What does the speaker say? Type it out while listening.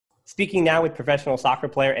Speaking now with professional soccer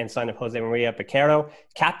player and son of José Mari Bakero,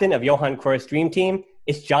 captain of Johan Cruyff's dream team,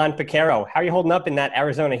 it's Jon Bakero. How are you holding up in that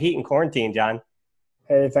Arizona heat in quarantine, Jon?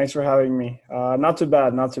 Hey, thanks for having me. Not too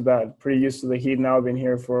bad, not too bad. Pretty used to the heat now. I've been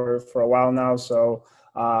here for a while now. So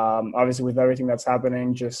obviously with everything that's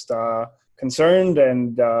happening, just concerned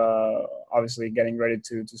and obviously getting ready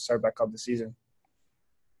to start back up the season.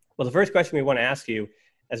 Well, the first question we want to ask you,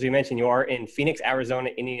 as we mentioned, you are in Phoenix, Arizona,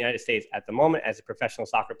 in the United States at the moment as a professional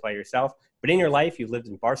soccer player yourself. But in your life, you've lived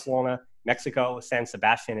in Barcelona, Mexico, San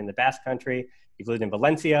Sebastian in the Basque Country. You've lived in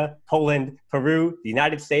Valencia, Poland, Peru, the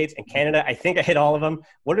United States, and Canada. I think I hit all of them.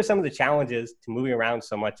 What are some of the challenges to moving around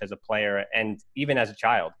so much as a player and even as a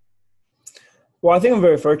child? Well, I think I'm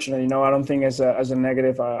very fortunate. I don't think as a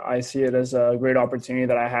negative. I see it as a great opportunity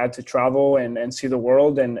that I had to travel and see the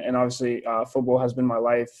world. And obviously, football has been my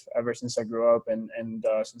life ever since I grew up and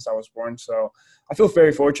since I was born. So I feel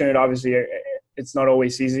very fortunate. Obviously, it's not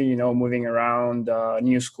always easy, moving around,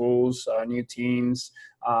 new schools, new teams.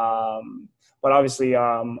 But obviously,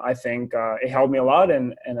 I think it helped me a lot.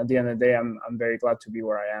 And at the end of the day, I'm very glad to be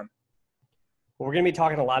where I am. Well, we're going to be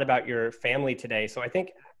talking a lot about your family today. So I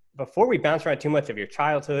think before we bounce around too much of your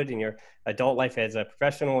childhood and your adult life as a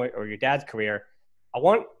professional or your dad's career, I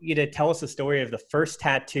want you to tell us the story of the first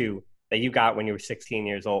tattoo that you got when you were 16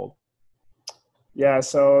 years old. Yeah,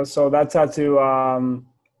 so that tattoo,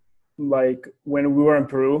 like when we were in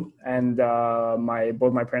Peru and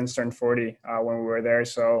both my parents turned 40 when we were there.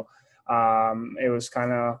 So it was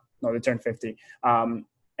they turned 50.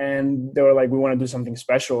 And they were like, we want to do something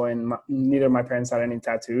special. And neither of my parents had any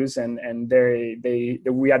tattoos. And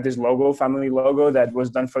we had this logo, family logo that was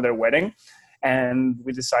done for their wedding. And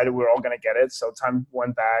we decided we were all going to get it. So time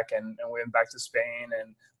went back and we went back to Spain.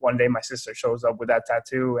 And one day my sister shows up with that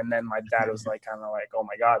tattoo. And then my dad was like, oh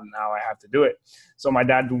my God, now I have to do it. So my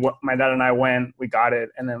dad and I went, we got it.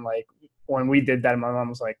 And then like when we did that, my mom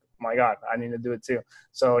was like, oh my God, I need to do it too.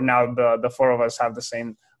 So now the four of us have the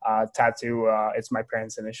same tattoo. It's my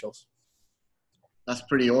parents' initials. That's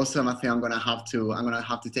pretty awesome. I think I'm gonna have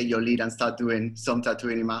to take your lead and start doing some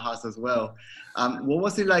tattooing in my house as well. What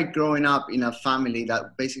was it like growing up in a family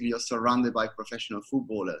that basically you're surrounded by professional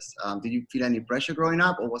footballers? Did you feel any pressure growing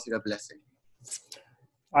up, or was it a blessing?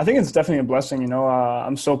 I think it's definitely a blessing.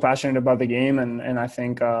 I'm so passionate about the game, and I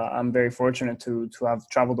think I'm very fortunate to have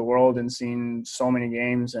traveled the world and seen so many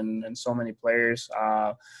games and so many players.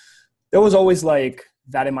 There was always like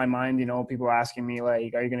that in my mind, people asking me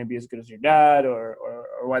like, are you going to be as good as your dad or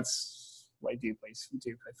what's like, do you play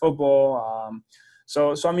football?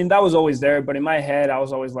 So I mean, that was always there, but in my head, I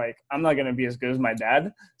was always like, I'm not going to be as good as my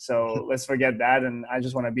dad. So let's forget that. And I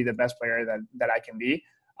just want to be the best player that I can be.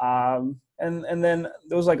 And then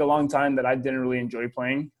there was like a long time that I didn't really enjoy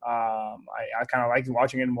playing. I kind of liked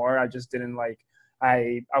watching it more. I just didn't like,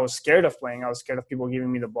 I was scared of playing. I was scared of people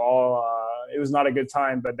giving me the ball. It was not a good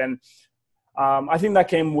time, but then I think that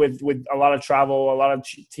came with a lot of travel, a lot of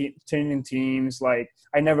changing teams. Like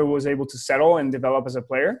I never was able to settle and develop as a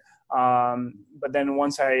player. But then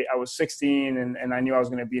once I was 16 and I knew I was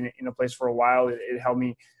going to be in a place for a while, it helped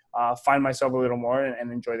me find myself a little more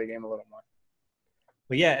and enjoy the game a little more.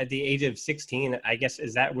 Well, yeah, at the age of 16, I guess,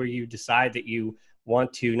 is that where you decide that you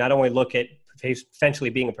want to not only look at potentially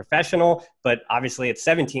being a professional, but obviously at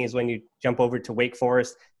 17 is when you jump over to Wake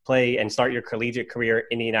Forest, play and start your collegiate career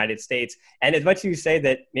in the United States. And as much as you say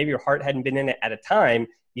that maybe your heart hadn't been in it at a time,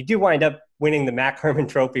 you do wind up winning the Mac Hermann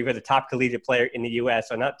Trophy for the top collegiate player in the U.S.,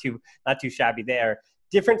 so not too shabby there.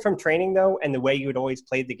 Different from training, though, and the way you had always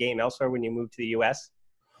played the game elsewhere when you moved to the U.S.?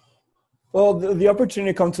 Well, the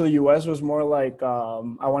opportunity to come to the U.S. was more like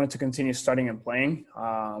I wanted to continue studying and playing.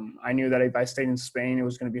 I knew that if I stayed in Spain, it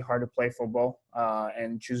was going to be hard to play football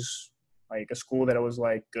and choose like a school that was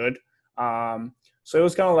like good. So it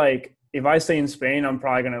was kind of like if I stay in Spain, I'm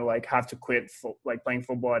probably going to like have to quit playing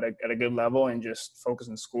football at a good level and just focus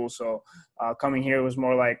on school. So coming here was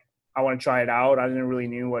more like I want to try it out. I didn't really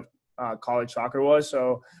knew what college soccer was.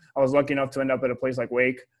 So I was lucky enough to end up at a place like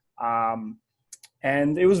Wake.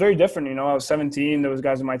 And it was very different. I was 17. There was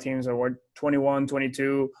guys in my teams that were 21,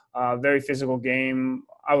 22, very physical game.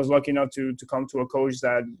 I was lucky enough to come to a coach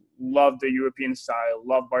that loved the European style,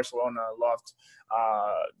 loved Barcelona,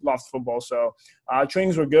 loved football. So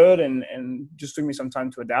trainings were good and just took me some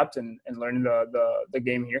time to adapt and learn the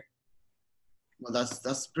game here. Well,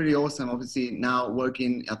 that's pretty awesome. Obviously, now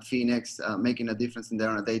working at Phoenix, making a difference in there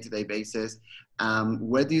on a day-to-day basis.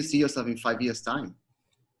 Where do you see yourself in 5 years' time?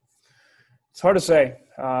 It's hard to say.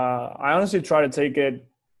 I honestly try to take it,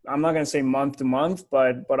 I'm not going to say month to month,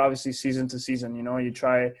 but obviously season to season. You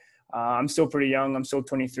try. I'm still pretty young. I'm still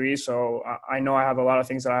 23. So I know I have a lot of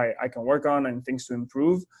things that I can work on and things to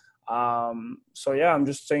improve. So yeah, I'm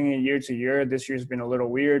just taking it year to year. This year's been a little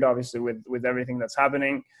weird, obviously, with everything that's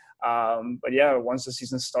happening. But yeah, once the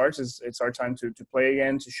season starts, it's our time to play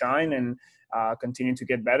again, to shine, and continue to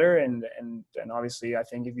get better. And obviously, I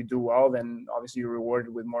think if you do well, then obviously you're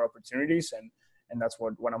rewarded with more opportunities, and that's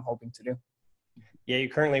what I'm hoping to do. Yeah, you're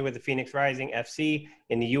currently with the Phoenix Rising FC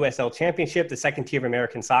in the USL Championship, the second tier of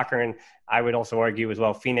American soccer. And I would also argue as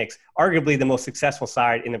well, Phoenix, arguably the most successful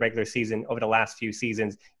side in the regular season over the last few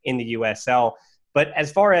seasons in the USL. But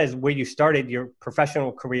as far as where you started your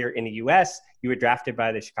professional career in the U.S., you were drafted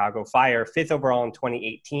by the Chicago Fire, 5th overall in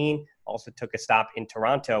 2018, also took a stop in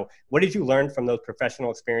Toronto. What did you learn from those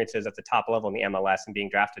professional experiences at the top level in the MLS and being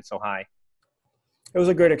drafted so high? It was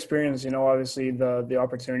a great experience, obviously the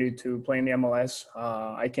opportunity to play in the MLS.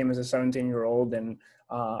 I came as a 17-year-old, and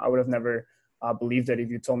I would have never believed that if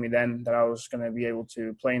you told me then that I was going to be able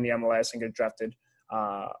to play in the MLS and get drafted.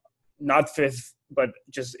 Not 5th, but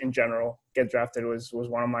just in general, get drafted was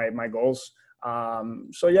one of my goals.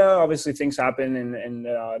 So yeah, obviously things happen, and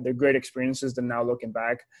they're great experiences that now looking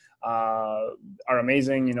back are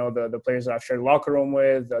amazing. The players that I've shared locker room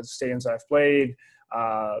with, the stadiums that I've played,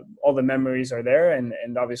 all the memories are there,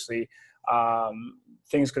 and obviously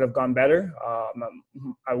things could have gone better.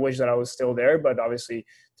 I wish that I was still there, but obviously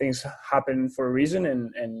things happen for a reason,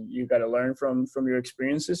 and you got to learn from your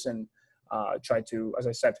experiences and try to, as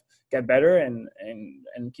I said, get better and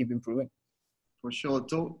keep improving. For sure.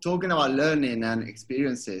 Talking about learning and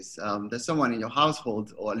experiences, there's someone in your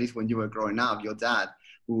household, or at least when you were growing up, your dad,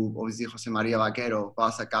 who obviously José Mari Bakero,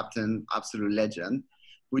 Barca captain, absolute legend.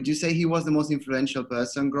 Would you say he was the most influential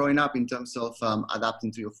person growing up in terms of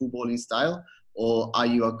adapting to your footballing style? Or are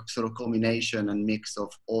you a sort of combination and mix of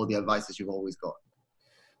all the advices you've always got?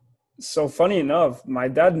 So funny enough, my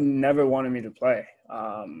dad never wanted me to play.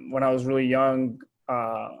 When I was really young,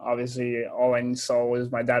 obviously all I saw was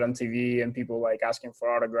my dad on TV and people like asking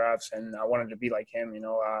for autographs, and I wanted to be like him.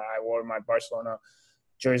 I wore my Barcelona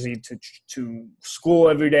jersey to school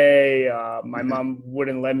every day. My mom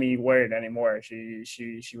wouldn't let me wear it anymore.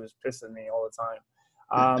 She was pissed at me all the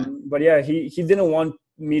time. But yeah, he didn't want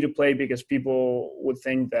me to play because people would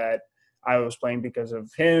think that I was playing because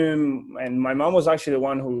of him. And my mom was actually the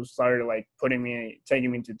one who started like taking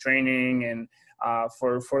me to training. And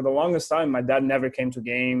for the longest time, my dad never came to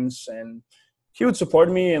games, and he would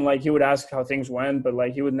support me and like he would ask how things went, but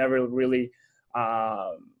like he would never really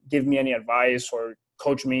give me any advice or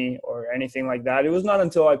coach me or anything like that. It was not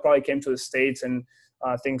until I probably came to the States and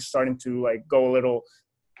things starting to like go a little,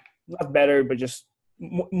 not better, but just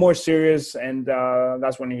more serious. And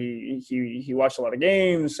that's when he watched a lot of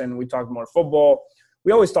games and we talked more football.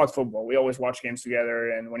 We always talked football. We always watched games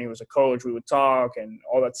together. And when he was a coach, we would talk and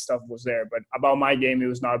all that stuff was there. But about my game, it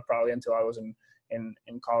was not probably until I was in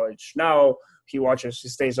college. Now he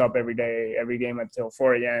stays up every day, every game until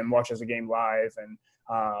 4 a.m., watches the game live. And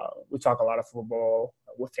we talk a lot of football,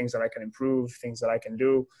 with things that I can improve, things that I can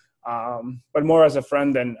do, but more as a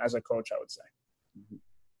friend than as a coach, I would say.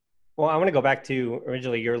 Well, I want to go back to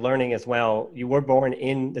originally your learning as well. You were born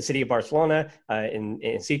in the city of Barcelona, in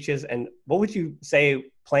Sitges. And what would you say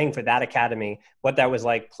playing for that academy, what that was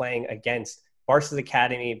like playing against Barca's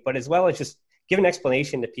academy, but as well as just give an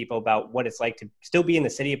explanation to people about what it's like to still be in the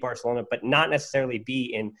city of Barcelona, but not necessarily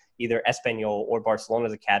be in either Espanyol or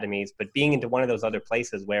Barcelona's academies, but being into one of those other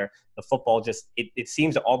places where the football just, it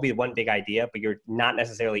seems to all be one big idea, but you're not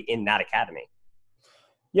necessarily in that academy.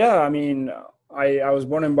 Yeah, I mean, I was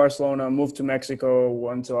born in Barcelona, moved to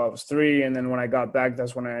Mexico until I was 3. And then when I got back,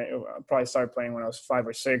 that's when I probably started playing when I was 5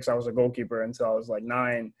 or 6. I was a goalkeeper until I was like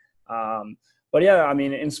 9. But yeah, I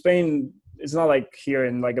mean, in Spain, it's not like here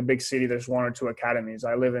in like a big city, there's 1 or 2 academies.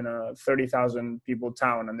 I live in a 30,000 people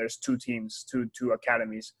town and there's 2 teams, two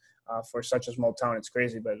academies. For such a small town, it's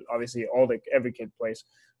crazy. But obviously every kid plays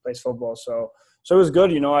football. So it was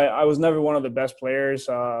good. I was never one of the best players.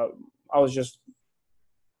 I was just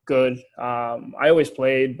good. I always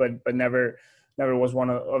played, but never was one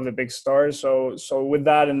of the big stars. So with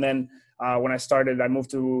that, and then when I started, I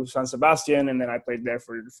moved to San Sebastian, and then I played there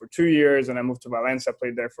for 2 years, and I moved to Valencia,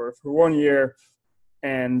 played there for 1 year,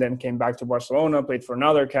 and then came back to Barcelona, played for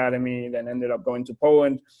another academy, then ended up going to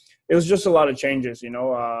Poland. It was just a lot of changes,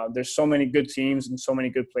 There's so many good teams and so many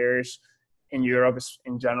good players in Europe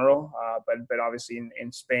in general, but obviously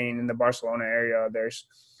in Spain, in the Barcelona area, there's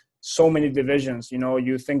so many divisions.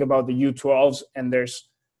 You think about the U12s and there's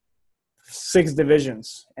 6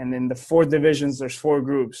 divisions, and in the 4th divisions there's 4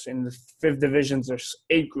 groups, in the 5th divisions there's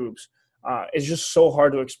 8 groups. It's just so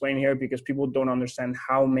hard to explain here because people don't understand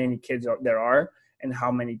how many kids there are and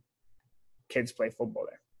how many kids play football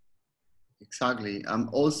there. Exactly.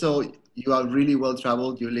 Also, you are really well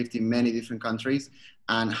traveled. You lived in many different countries,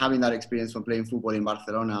 and having that experience from playing football in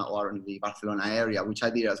Barcelona or in the Barcelona area, which I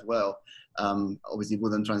did as well, obviously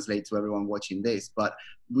wouldn't translate to everyone watching this. But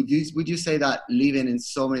would you say that living in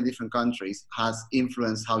so many different countries has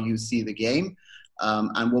influenced how you see the game?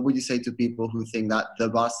 And what would you say to people who think that the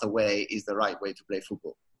Barca way is the right way to play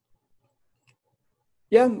football?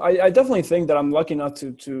 Yeah, I definitely think that I'm lucky enough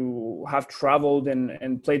to have traveled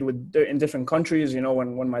and played in different countries. You know,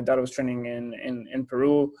 when my dad was training in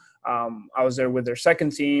Peru, I was there with their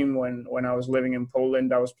second team. When I was living in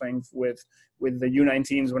Poland, I was playing with the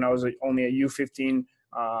U19s when I was only a U15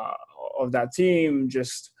 of that team.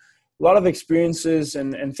 Just a lot of experiences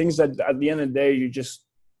and things that at the end of the day you just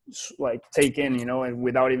like take in, you know, and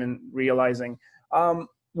without even realizing.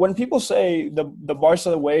 When people say the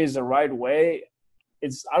Barca way is the right way,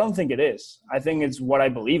 I don't think it is. I think it's what I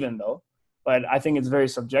believe in, though. But I think it's very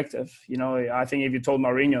subjective. You know, I think if you told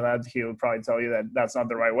Mourinho that, he would probably tell you that that's not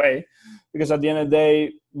the right way. Because at the end of the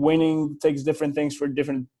day, winning takes different things for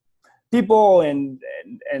different people and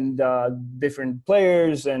different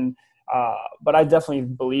players. But I definitely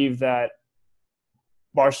believe that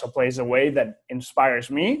Barca plays a way that inspires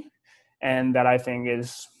me and that I think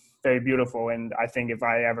is very beautiful. And I think if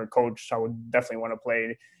I ever coached, I would definitely want to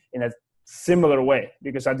play in a similar way,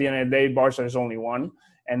 because at the end of the day, Barca is only one,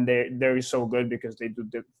 and they're so good because they do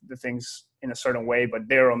the things in a certain way, but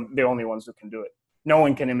they're the only ones who can do it. No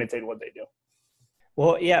one can imitate what they do.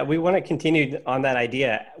 Well, yeah, we want to continue on that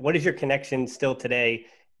idea. What is your connection still today,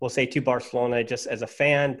 we'll say, to Barcelona, just as a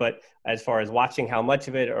fan, but as far as watching how much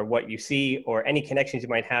of it or what you see, or any connections you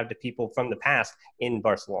might have to people from the past in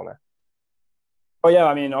Barcelona? Oh yeah,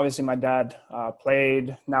 I mean, obviously my dad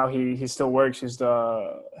played. Now he still works. He's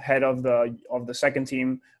the head of the second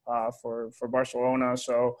team for Barcelona.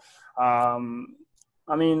 So, I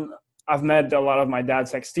mean, I've met a lot of my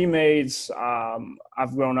dad's ex-teammates.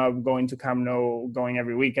 I've grown up going to Camp Nou, going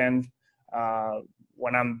every weekend.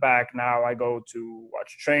 When I'm back now, I go to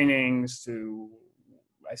watch trainings.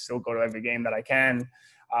 I still go to every game that I can.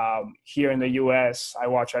 Here in the U.S., I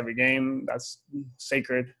watch every game. That's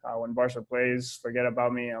sacred. When Barca plays, forget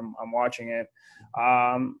about me. I'm watching it.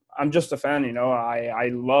 I'm just a fan, you know. I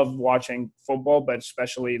love watching football, but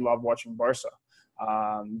especially love watching Barca.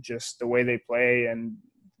 Just the way they play and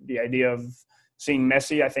the idea of seeing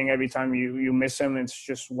Messi. I think every time you miss him, it's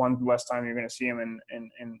just one less time you're going to see him,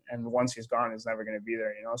 and once he's gone, he's never going to be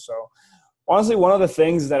there, you know. So honestly, one of the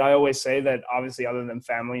things that I always say that obviously other than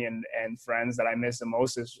family and friends that I miss the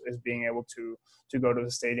most is being able to go to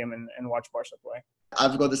the stadium and watch Barca play.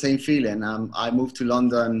 I've got the same feeling. I moved to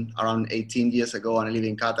London around 18 years ago and I live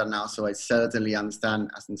in Qatar now, so I certainly understand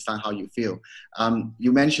how you feel.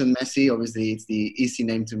 You mentioned Messi. Obviously, it's the easy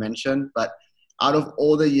name to mention, but out of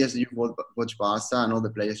all the years that you've watched Barca and all the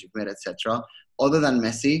players you've met, etc., other than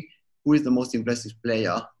Messi, who is the most impressive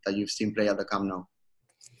player that you've seen play at the Camp Nou?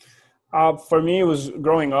 For me, it was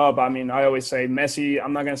growing up. I mean, I always say Messi.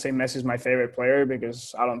 I'm not going to say Messi's my favorite player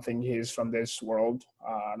because I don't think he's from this world.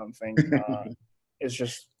 I don't think it's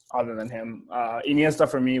just other than him. Iniesta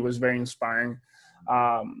for me was very inspiring.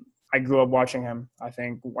 I grew up watching him. I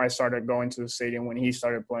think I started going to the stadium when he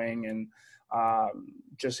started playing, and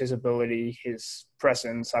just his ability, his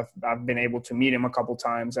presence. I've been able to meet him a couple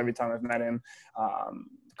times. Every time I've met him,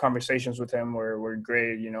 conversations with him were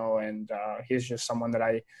great, you know, and he's just someone that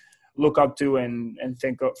I look up to and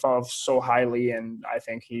think of so highly. And I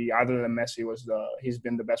think he, other than Messi, he's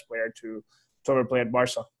been the best player to ever play at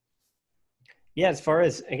Barca. Yeah, as far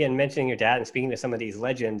as, again, mentioning your dad and speaking to some of these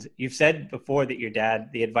legends, you've said before that your dad,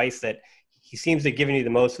 the advice that he seems to have given you the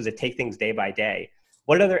most was to take things day by day.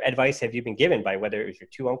 What other advice have you been given by whether it was your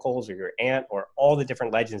two uncles or your aunt or all the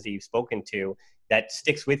different legends that you've spoken to that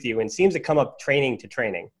sticks with you and seems to come up training to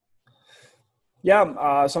training?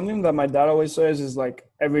 Yeah, something that my dad always says is like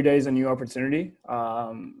every day is a new opportunity.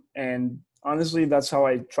 And honestly, that's how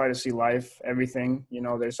I try to see life, everything. You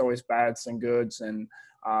know, there's always bads and goods. And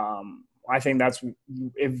I think that's,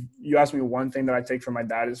 if you ask me one thing that I take from my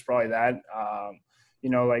dad, is probably that. You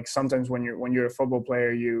know, like sometimes when you're a football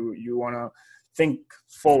player, you want to think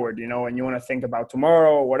forward, you know, and you want to think about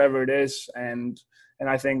tomorrow or whatever it is. And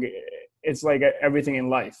I think it's like everything in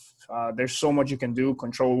life. There's so much you can do,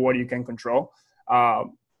 control what you can control.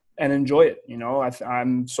 And enjoy it. You know,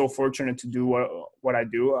 I'm so fortunate to do what I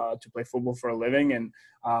do, to play football for a living, and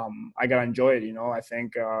I gotta enjoy it. You know, I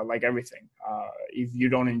think like everything, if you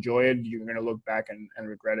don't enjoy it, you're gonna look back and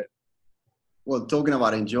regret it. Well, talking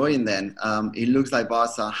about enjoying then, it looks like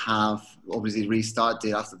Barca have obviously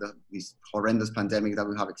restarted after this horrendous pandemic that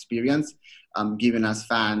we have experienced, giving us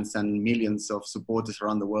fans and millions of supporters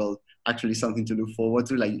around the world actually something to look forward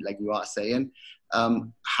to, like you are saying.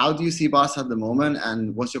 How do you see Barca at the moment,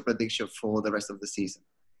 and what's your prediction for the rest of the season?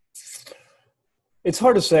 It's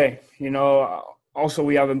hard to say. Also,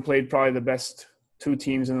 we haven't played probably the best two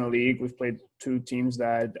teams in the league. We've played two teams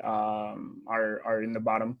that are in the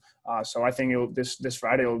bottom. So I think this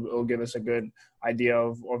Friday it'll give us a good idea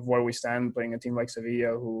of where we stand, playing a team like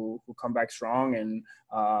Sevilla who come back strong. And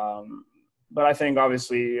but I think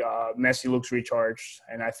obviously Messi looks recharged,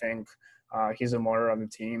 and I think he's the motor of the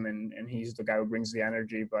team, and he's the guy who brings the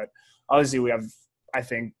energy. But obviously we have, I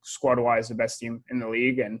think, squad-wise, the best team in the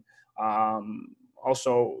league. And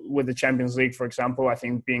also with the Champions League, for example, I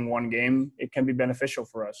think being one game, it can be beneficial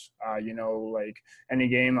for us. Like any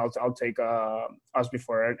game, I'll take us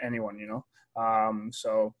before anyone,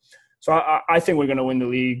 So I think we're going to win the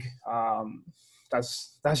league.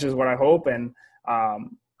 That's just what I hope. And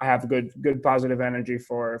I have good positive energy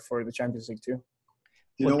for the Champions League too.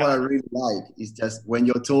 You know what I really like is just when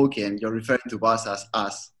you're talking, you're referring to us as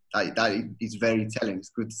us. That is very telling. It's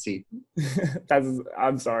good to see.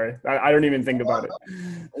 I'm sorry. I don't even think about it.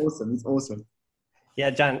 Awesome. It's awesome. Yeah,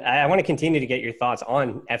 Jon, I want to continue to get your thoughts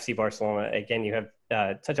on FC Barcelona. Again, you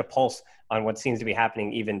have such a pulse on what seems to be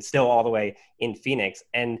happening even still all the way in Phoenix.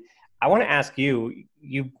 And I want to ask you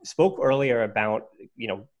spoke earlier about,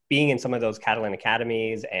 being in some of those Catalan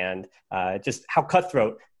academies and just how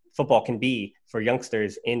cutthroat football can be for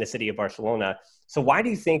youngsters in the city of Barcelona. So why do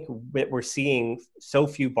you think that we're seeing so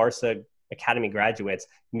few Barca Academy graduates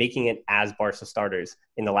making it as Barca starters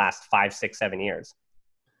in the last 5, 6, 7 years?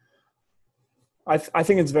 I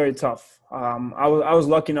think it's very tough. I was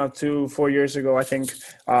lucky enough 4 years ago, I think,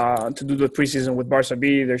 to do the preseason with Barca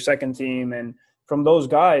B, their second team. And from those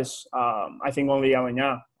guys, I think only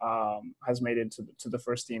Aleñá has made it to the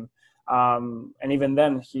first team. And even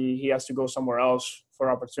then, he has to go somewhere else for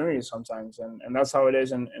opportunities sometimes. And that's how it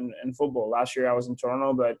is in football. Last year I was in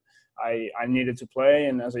Toronto, but I needed to play.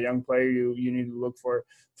 And as a young player, you need to look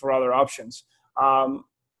for other options.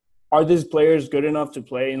 Are these players good enough to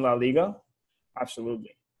play in La Liga?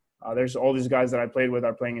 Absolutely. There's all these guys that I played with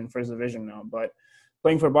are playing in first division now. But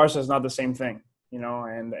playing for Barca is not the same thing,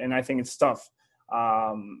 and I think it's tough.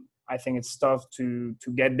 I think it's tough to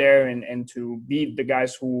get there and to beat the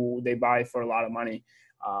guys who they buy for a lot of money,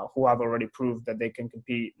 who have already proved that they can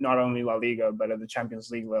compete not only La Liga but at the Champions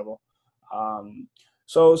League level.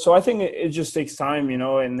 So I think it just takes time,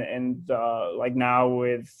 and like now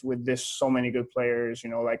with this so many good players,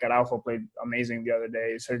 like Araujo played amazing the other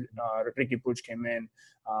day. Ricky Puig came in,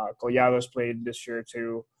 Collados played this year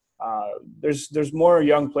too. There's more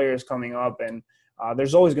young players coming up, and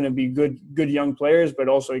there's always going to be good young players, but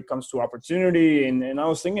also it comes to opportunity. And I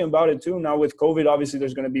was thinking about it too. Now with COVID, obviously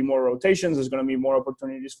there's going to be more rotations. There's going to be more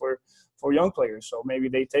opportunities for young players. So maybe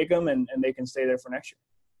they take them and they can stay there for next year.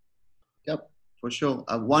 Yep, for sure.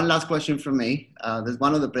 One last question from me. There's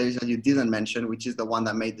one of the players that you didn't mention, which is the one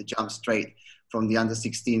that made the jump straight from the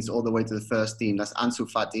under-16s all the way to the first team. That's Ansu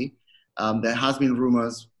Fati. There has been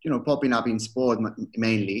rumors, popping up in sport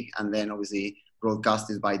mainly, and then obviously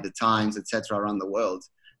broadcasted by the Times, etc., around the world.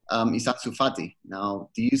 Is Ansu Fati. Now,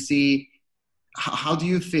 how do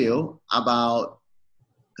you feel about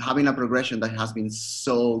having a progression that has been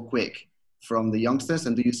so quick from the youngsters,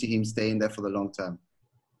 and do you see him staying there for the long term?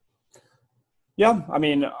 Yeah, I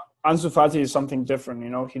mean, Ansu Fati is something different.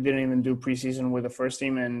 He didn't even do preseason with the first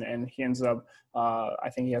team, and he ends up, I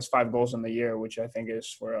think he has 5 goals in the year, which I think is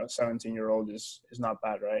for a 17-year-old is not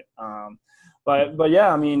bad, right? But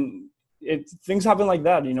yeah, I mean, things happen like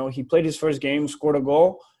that. He played his first game, scored a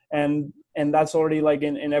goal, and that's already like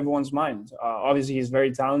in everyone's mind. Obviously, he's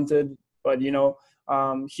very talented, but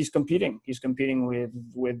he's competing. He's competing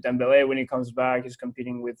with Dembélé when he comes back. He's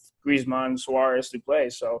competing with Griezmann, Suarez to play.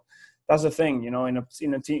 So that's the thing.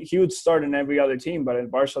 In a team, he would start in every other team, but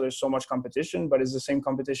at Barca, there's so much competition. But it's the same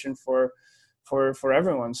competition for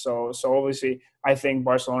everyone. So obviously, I think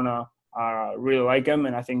Barcelona really like him,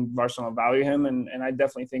 and I think Barcelona value him, and I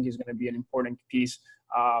definitely think he's going to be an important piece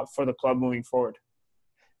for the club moving forward.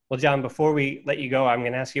 Well, Jon, before we let you go, I'm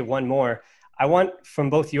going to ask you one more. I want from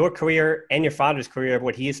both your career and your father's career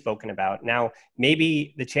what he has spoken about. Now,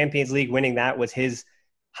 maybe the Champions League winning that was his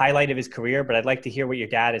highlight of his career, but I'd like to hear what your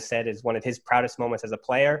dad has said is one of his proudest moments as a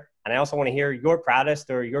player. And I also want to hear your proudest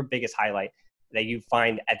or your biggest highlight that you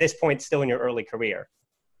find at this point still in your early career.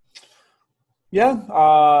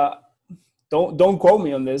 Yeah, don't quote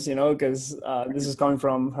me on this, because this is coming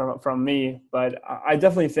from me. But I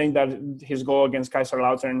definitely think that his goal against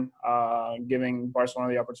Kaiserslautern, giving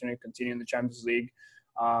Barcelona the opportunity to continue in the Champions League,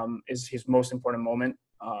 is his most important moment.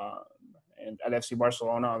 at FC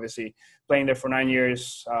Barcelona. Obviously, playing there for 9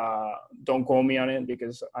 years. Don't quote me on it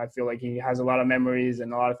because I feel like he has a lot of memories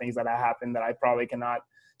and a lot of things that happened that I probably cannot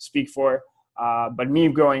speak for. But me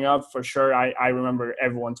growing up, for sure, I remember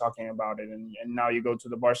everyone talking about it. And now you go to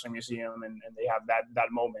the Barcelona Museum and they have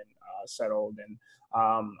that moment settled. And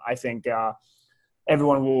I think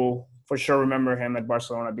everyone will for sure remember him at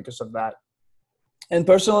Barcelona because of that. And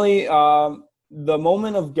personally, the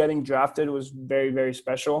moment of getting drafted was very, very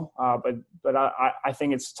special. But I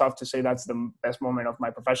think it's tough to say that's the best moment of my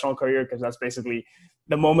professional career because that's basically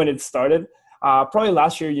the moment it started. Probably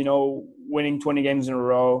last year, winning 20 games in a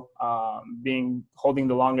row, holding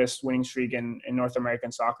the longest winning streak in North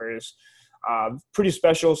American soccer is pretty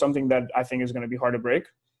special, something that I think is going to be hard to break.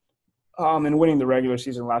 And winning the regular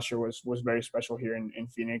season last year was very special here in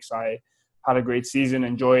Phoenix. I had a great season,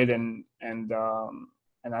 enjoyed, and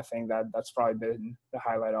I think that's probably been the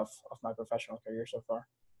highlight of my professional career so far.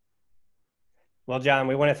 Well, Jon,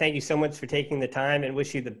 we want to thank you so much for taking the time and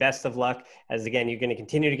wish you the best of luck as, again, you're going to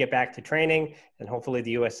continue to get back to training and hopefully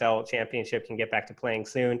the USL Championship can get back to playing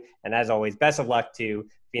soon. And as always, best of luck to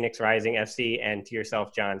Phoenix Rising FC and to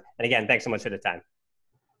yourself, Jon. And again, thanks so much for the time.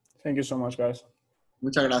 Thank you so much, guys.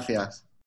 Muchas gracias.